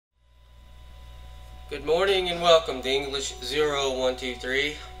Good morning and welcome to English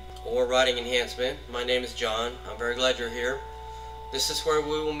 0123 or Writing Enhancement. My name is John. I'm very glad you're here. This is where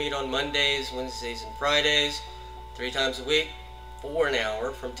we will meet on Mondays, Wednesdays, and Fridays 3 times a week for an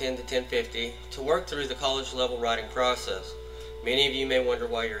hour from 10 to 10:50 to work through the college level writing process. Many of you may wonder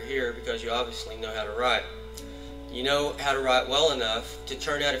why you're here because you obviously know how to write. You know how to write well enough to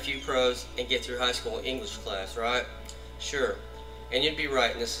turn out a few prose and get through high school English class, right? Sure, and you'd be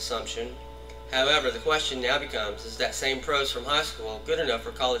right in this assumption. However, the question now becomes, is that same prose from high school good enough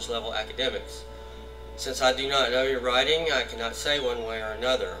for college level academics? Since I do not know your writing, I cannot say one way or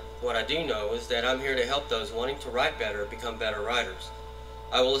another. What I do know is that I'm here to help those wanting to write better become better writers.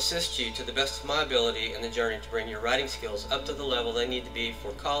 I will assist you to the best of my ability in the journey to bring your writing skills up to the level they need to be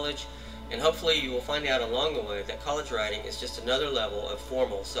for college, and hopefully you will find out along the way that college writing is just another level of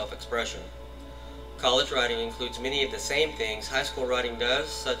formal self-expression. College writing includes many of the same things high school writing does,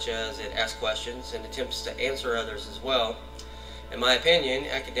 such as it asks questions and attempts to answer others as well. In my opinion,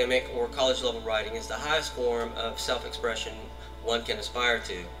 academic or college level writing is the highest form of self-expression one can aspire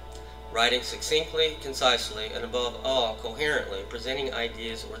to. Writing succinctly, concisely, and above all, coherently, presenting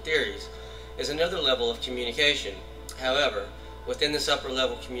ideas or theories is another level of communication. However, within this upper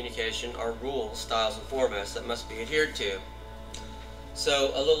level communication are rules, styles, and formats that must be adhered to.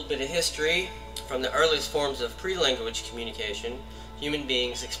 So, a little bit of history. From the earliest forms of pre-language communication, human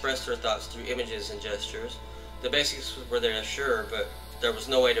beings expressed their thoughts through images and gestures. The basics were there, sure, but there was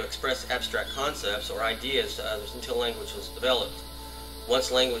no way to express abstract concepts or ideas to others until language was developed.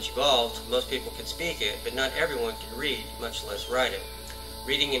 Once language evolved, most people could speak it, but not everyone could read, much less write it.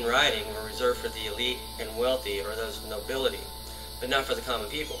 Reading and writing were reserved for the elite and wealthy or those of nobility, but not for the common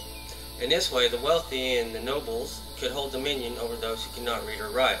people. In this way, the wealthy and the nobles could hold dominion over those who could not read or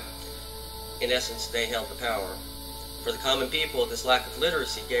write. In essence, they held the power. For the common people, this lack of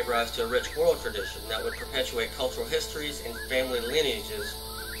literacy gave rise to a rich oral tradition that would perpetuate cultural histories and family lineages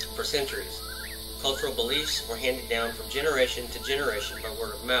for centuries. Cultural beliefs were handed down from generation to generation by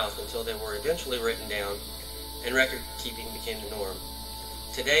word of mouth until they were eventually written down, and record keeping became the norm.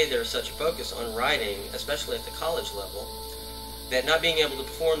 Today, there is such a focus on writing, especially at the college level, that not being able to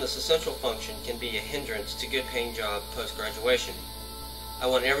perform this essential function can be a hindrance to good paying job post-graduation. I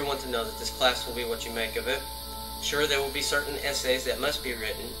want everyone to know that this class will be what you make of it. Sure, there will be certain essays that must be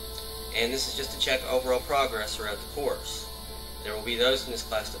written, and this is just to check overall progress throughout the course. There will be those in this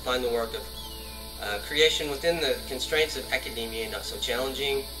class that find the work of creation within the constraints of academia not so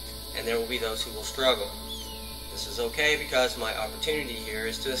challenging, and there will be those who will struggle. This is okay because my opportunity here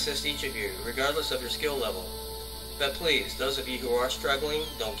is to assist each of you, regardless of your skill level. But please, those of you who are struggling,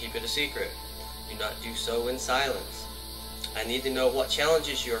 don't keep it a secret. Do not do so in silence. I need to know what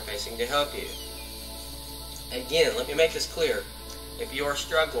challenges you are facing to help you. Again, let me make this clear. If you are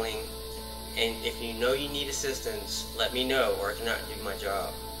struggling, and if you know you need assistance, let me know or I cannot do my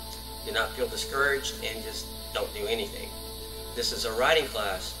job. Do not feel discouraged and just don't do anything. This is a writing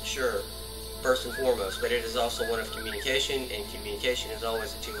class, sure, first and foremost, but it is also one of communication, and communication is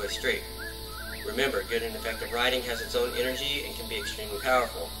always a two-way street. Remember, good and effective writing has its own energy and can be extremely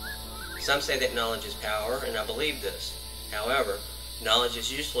powerful. Some say that knowledge is power, and I believe this. However, knowledge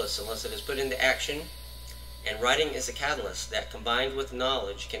is useless unless it is put into action, and writing is a catalyst that, combined with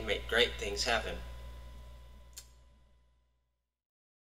knowledge, can make great things happen.